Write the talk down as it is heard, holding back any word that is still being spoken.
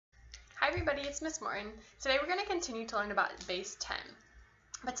everybody, it's Miss Morton. Today we're going to continue to learn about base 10.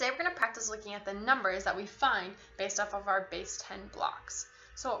 But today we're going to practice looking at the numbers that we find based off of our base 10 blocks.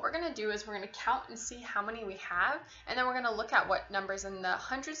 So what we're going to do is we're going to count and see how many we have, and then we're going to look at what numbers in the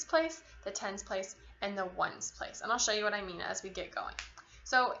hundreds place, the tens place, and the ones place. And I'll show you what I mean as we get going.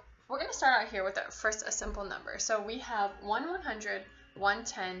 So we're going to start out here with first a simple number. So we have 1 100, 1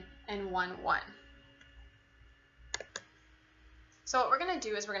 10, and 1 1. So what we're going to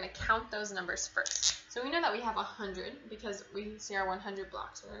do is we're going to count those numbers first. So we know that we have 100 because we see our 100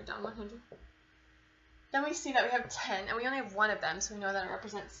 blocks. We're down 100. Then we see that we have 10, and we only have one of them, so we know that it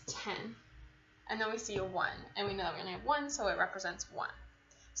represents 10. And then we see a 1, and we know that we only have 1, so it represents 1.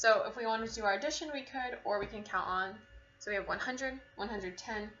 So if we wanted to do our addition, we could, or we can count on. So we have 100,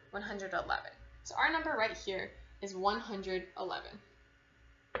 110, 111. So our number right here is 111.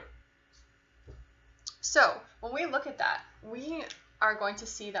 So when we look at that, we are going to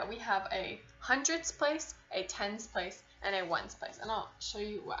see that we have a hundreds place, a tens place, and a ones place. And I'll show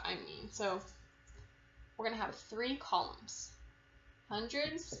you what I mean. So we're going to have 3 columns: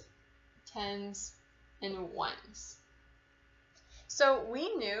 hundreds, tens, and ones. So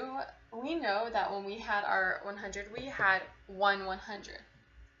we know that when we had our 100, we had 1 100.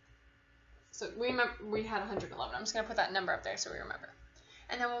 So we had 111. I'm just going to put that number up there so we remember.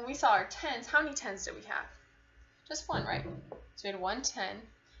 And then when we saw our tens, how many tens did we have? Just 1, right? So we had 1 10,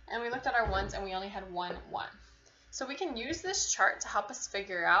 and we looked at our ones, and we only had 1 1. So we can use this chart to help us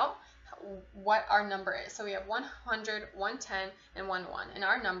figure out what our number is. So we have 100, 110, and 1 1, and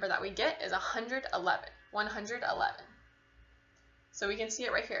our number that we get is 111. 111. So we can see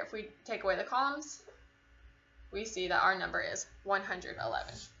it right here. If we take away the columns, we see that our number is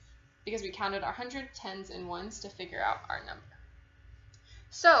 111 because we counted our 100, tens, and ones to figure out our number.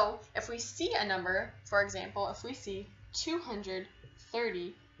 So if we see a number, for example, if we see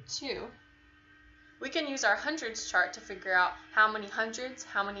 232, we can use our hundreds chart to figure out how many hundreds,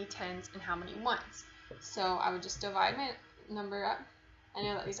 how many tens, and how many ones. So I would just divide my number up. I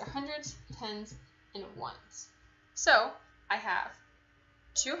know that these are hundreds, tens, and ones. So I have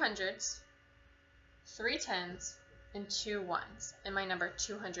 2 hundreds, 3 tens, and 2 ones, and my number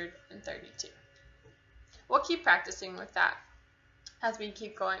 232. We'll keep practicing with that as we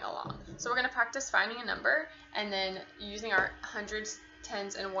keep going along. So we're going to practice finding a number and then using our hundreds,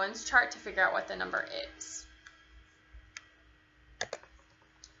 tens, and ones chart to figure out what the number is.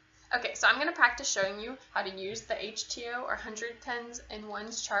 Okay, so I'm going to practice showing you how to use the HTO or hundred, tens, and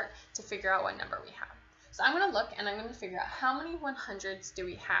ones chart to figure out what number we have. So I'm going to look and I'm going to figure out how many 100s do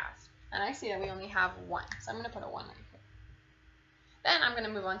we have. And I see that we only have 1, so I'm going to put a 1 right here. Then I'm going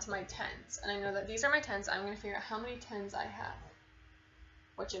to move on to my tens, and I know that these are my tens. I'm going to figure out how many tens I have,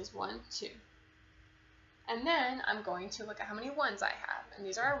 which is 1, 2. And then I'm going to look at how many ones I have, and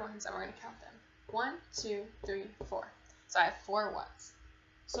these are our ones, and we're going to count them. 1, 2, 3, 4. So I have 4 ones.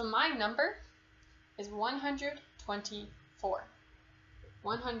 So my number is 124.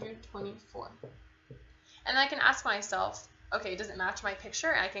 124. And I can ask myself, okay, does it match my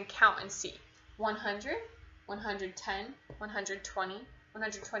picture? And I can count and see. 100, 110, 120,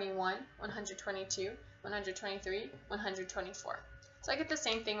 121, 122, 123, 124. So I get the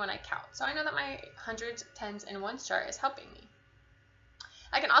same thing when I count. So I know that my hundreds, tens, and ones chart is helping me.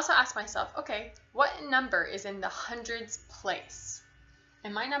 I can also ask myself, okay, what number is in the hundreds place?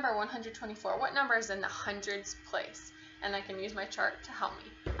 And my number 124, what number is in the hundreds place? And I can use my chart to help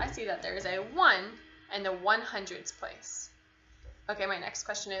me. I see that there is a 1 in the 100s place. Okay, my next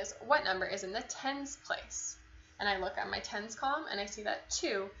question is, what number is in the tens place? And I look at my tens column and I see that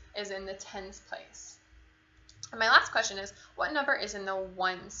 2 is in the tens place. And my last question is, what number is in the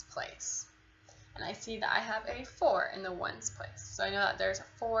ones place? And I see that I have a 4 in the ones place. So I know that there's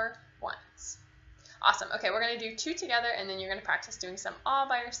 4 ones. Awesome. Okay, we're going to do 2 together, and then you're going to practice doing some all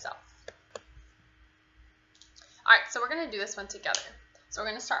by yourself. All right, so we're going to do this one together. So we're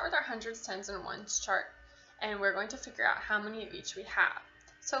going to start with our hundreds, tens, and ones chart, and we're going to figure out how many of each we have.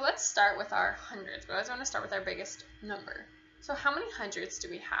 So let's start with our hundreds. We always want to start with our biggest number. So how many hundreds do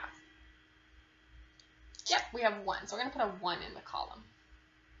we have? Yep, we have 1. So we're going to put a 1 in the column.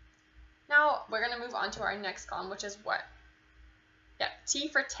 Now we're going to move on to our next column, which is what? Yep, T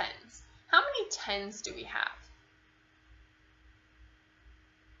for tens. How many tens do we have?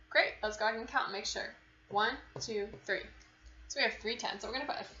 Great, let's go ahead and count and make sure. 1, 2, 3. So we have 3 tens, so we're going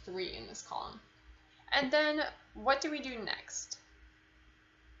to put a 3 in this column. And then what do we do next?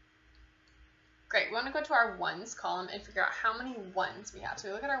 Great, we want to go to our ones column and figure out how many ones we have. So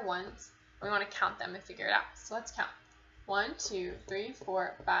we look at our ones, and we want to count them and figure it out. So let's count. 1, 2, 3,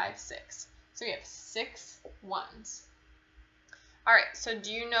 4, 5, 6. So we have 6 ones. All right, so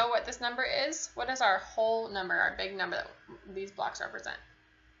do you know what this number is? What is our whole number, our big number that these blocks represent?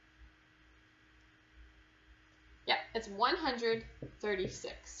 Yeah, it's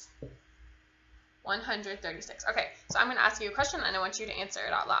 136. 136. Okay, so I'm going to ask you a question and I want you to answer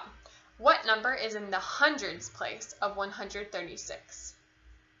it out loud. What number is in the hundreds place of 136?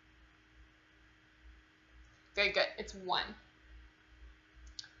 Very good. It's 1.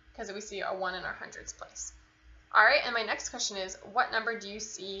 Because we see a 1 in our hundreds place. All right, and my next question is, what number do you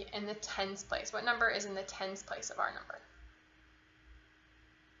see in the tens place? What number is in the tens place of our number?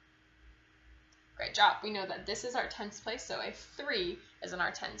 Great job. We know that this is our tens place, so a 3 is in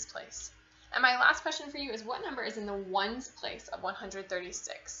our tens place. And my last question for you is, what number is in the ones place of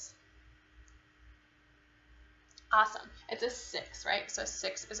 136? Awesome. It's a 6, right? So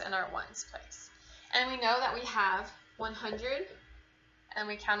 6 is in our ones place. And we know that we have 100, and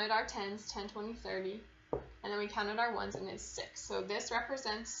we counted our tens, 10, 20, 30. And then we counted our ones, and it's 6. So this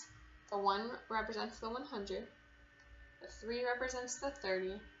represents, the 1 represents the 100, the 3 represents the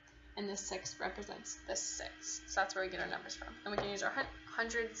 30, and the 6 represents the 6. So that's where we get our numbers from. And we can use our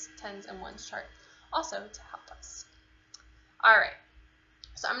hundreds, tens, and ones chart also to help us. All right.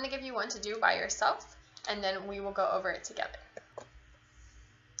 So I'm going to give you one to do by yourself, and then we will go over it together.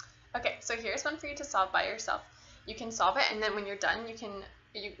 Okay, so here's one for you to solve by yourself. You can solve it, and then when you're done, you can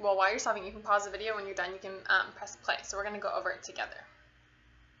well, while you're solving, you can pause the video. When you're done, you can press play. So we're going to go over it together.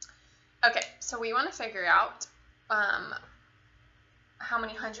 Okay, so we want to figure out how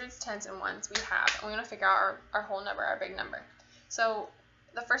many hundreds, tens, and ones we have. And we want to figure out our whole number, our big number. So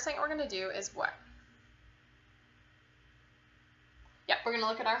the first thing we're going to do is what? Yeah, we're going to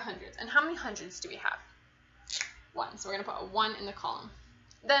look at our hundreds. And how many hundreds do we have? 1. So we're going to put a 1 in the column.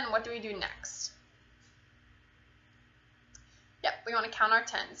 Then what do we do next? Yep, we want to count our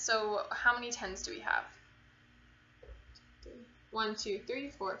tens. So how many tens do we have? 1, 2, 3,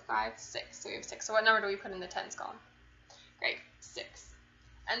 4, 5, 6. So we have 6. So what number do we put in the tens column? Great, 6.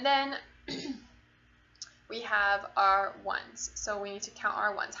 And then we have our ones. So we need to count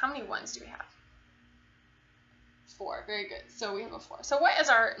our ones. How many ones do we have? 4. Very good. So we have a 4. So what is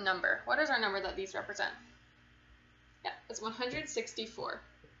our number? What is our number that these represent? Yeah, it's 164.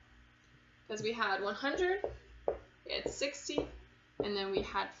 Because we had 100. We had 60, and then we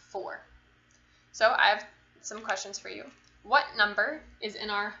had 4. So I have some questions for you. What number is in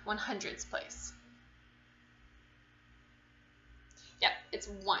our 100s place? Yep, it's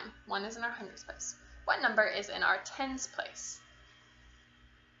 1. 1 is in our 100s place. What number is in our tens place?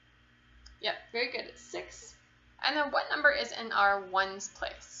 Yep, very good. It's 6. And then what number is in our ones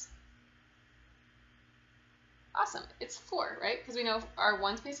place? Awesome. It's 4, right? Because we know our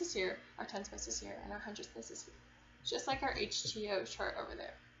ones place is here, our tens place is here, and our hundreds place is here. Just like our HTO chart over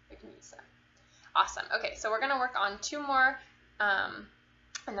there. We can use that. Awesome. Okay, so we're going to work on 2 more, and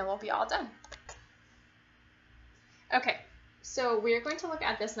then we'll be all done. Okay, so we are going to look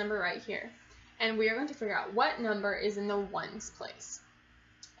at this number right here, and we are going to figure out what number is in the ones place.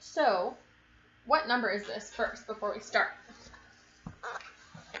 So, what number is this first before we start?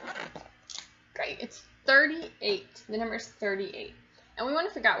 Great, it's 38. The number is 38. And we want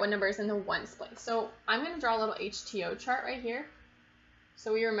to figure out what number is in the ones place. So I'm going to draw a little HTO chart right here.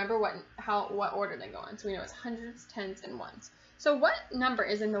 So we remember what order they go in. So we know it's hundreds, tens, and ones. So what number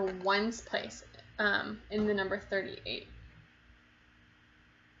is in the ones place in the number 38?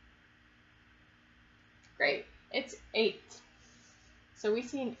 Great. It's 8. So we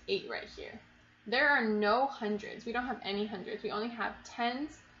see an 8 right here. There are no hundreds. We don't have any hundreds. We only have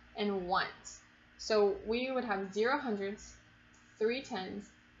tens and ones. So we would have 0 hundreds, 3 tens,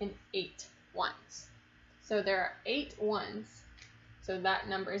 and 8 ones. So there are 8 ones. So that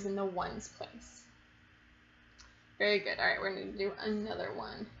number is in the ones place. Very good. All right, we're going to do another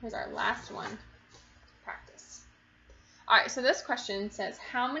one. Here's our last one. Practice. All right, so this question says,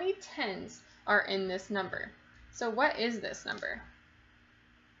 how many tens are in this number? So what is this number?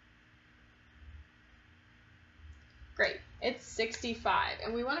 Great. It's 65.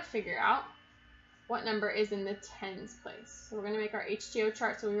 And we want to figure out what number is in the tens place. So we're going to make our HTO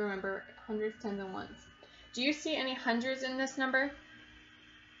chart so we remember hundreds, tens, and ones. Do you see any hundreds in this number?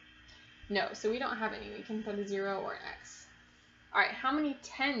 No, so we don't have any. We can put a 0 or an X. All right, how many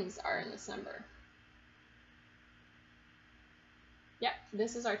tens are in this number? Yep,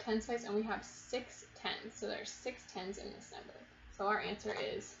 this is our tens place, and we have 6 tens. So there's 6 tens in this number. So our answer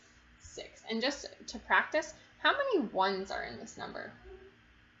is 6. And just to practice, how many ones are in this number?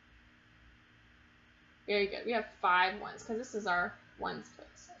 Very good. We have 5 ones because this is our ones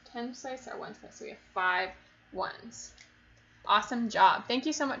place. Our tens place, our ones place. So we have 5 ones. Awesome job. Thank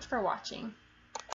you so much for watching.